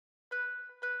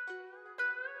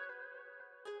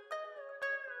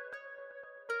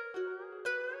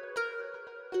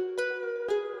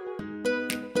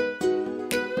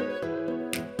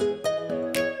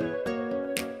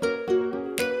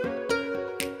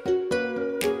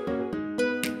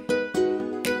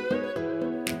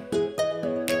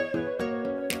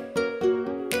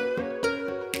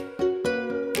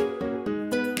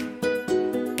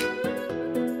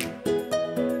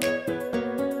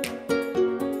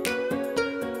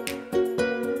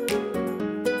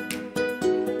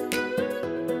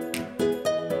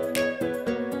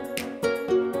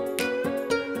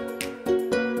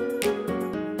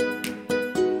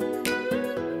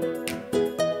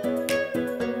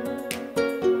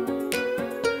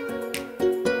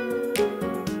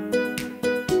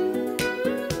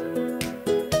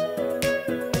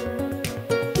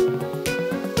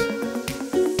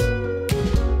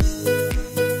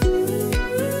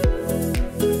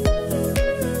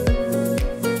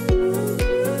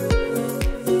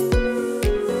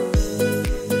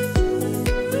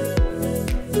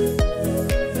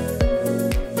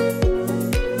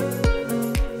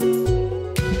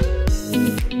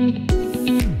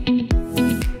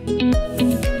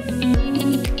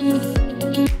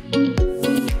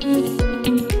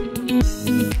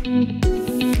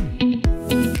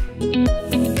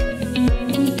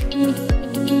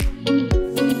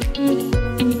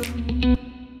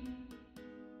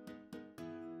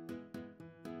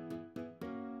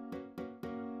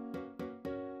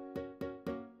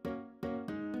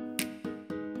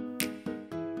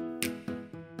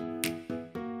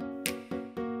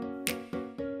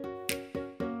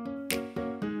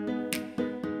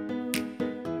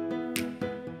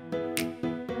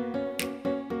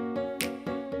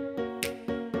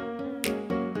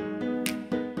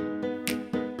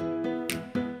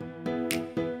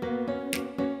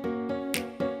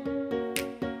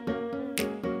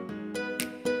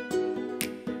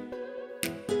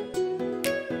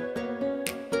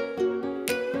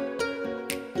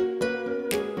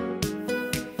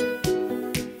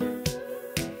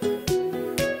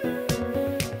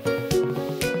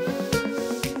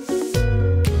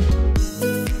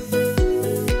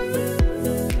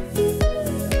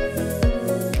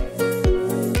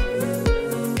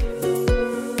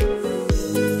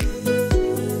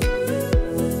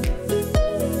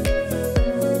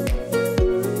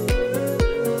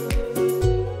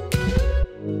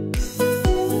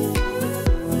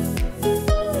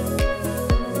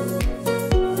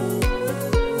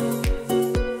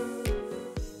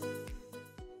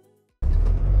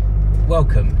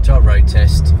welcome to our road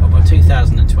test of our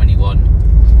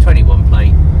 2021 21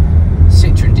 plate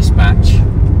Citroen Dispatch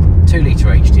 2-litre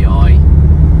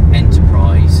HDI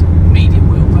Enterprise medium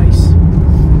wheelbase.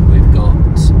 We've got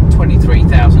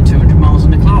 23,200 miles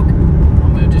on the clock,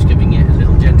 and we're just giving it a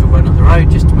little gentle run up the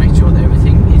road just to make sure that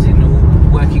everything is in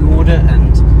all working order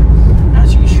and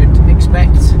as you should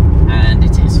expect, and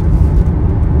it is.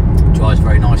 Drives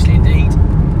very nicely indeed.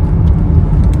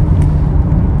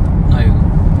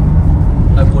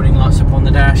 No warning lights up on the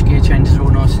dash, gear changes are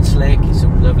all nice and slick, it's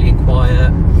all lovely and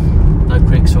quiet, no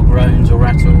creaks or groans or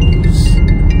rattles,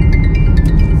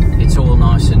 it's all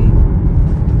nice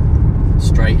and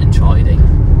straight and tidy.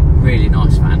 Really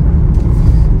nice van.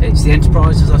 It's the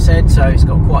Enterprise, as I said, so it's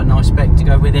got quite a nice spec to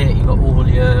go with it. You've got all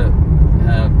your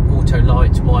auto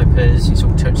lights, wipers, it's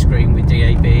all touchscreen with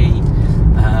DAB,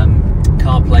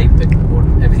 CarPlay,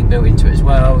 everything built into it as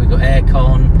well. We've got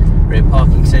aircon, rear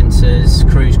parking sensors,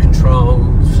 cruise control,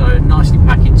 so nicely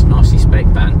packaged, nicely spec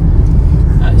van.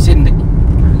 It's in the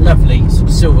lovely sort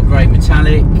of silver grey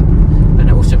metallic, and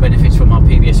it also benefits from our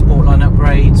PVSsportline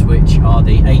upgrades, which are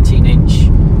the 18-inch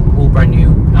all brand new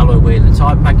alloy wheel and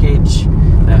tyre package,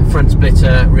 front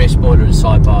splitter, rear spoiler and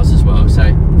sidebars as well, so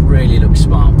it really looks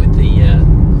smart with the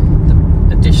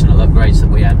additional upgrades that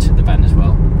we add to the van as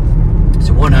well. It's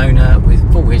a one owner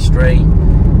with full history,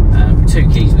 2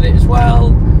 keys with it as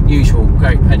well, usual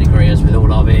great pedigree as with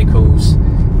all our vehicles.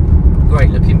 Great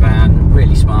looking van,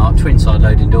 really smart, twin side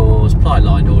loading doors, ply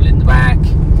lined all in the back,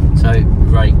 so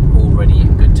great, all ready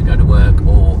and good to go to work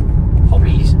or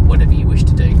hobbies, whatever you wish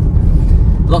to do.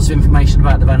 Lots of information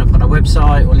about the van up on our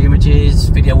website, all the images,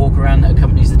 video walk around that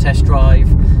accompanies the test drive.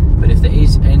 But if there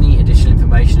is any additional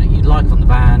information that you'd like on the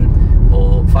van,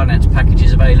 or finance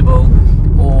packages available,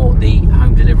 or the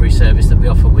home delivery service that we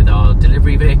offer with our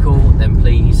delivery vehicle, then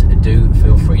please do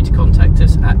feel free to contact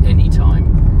us at any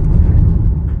time.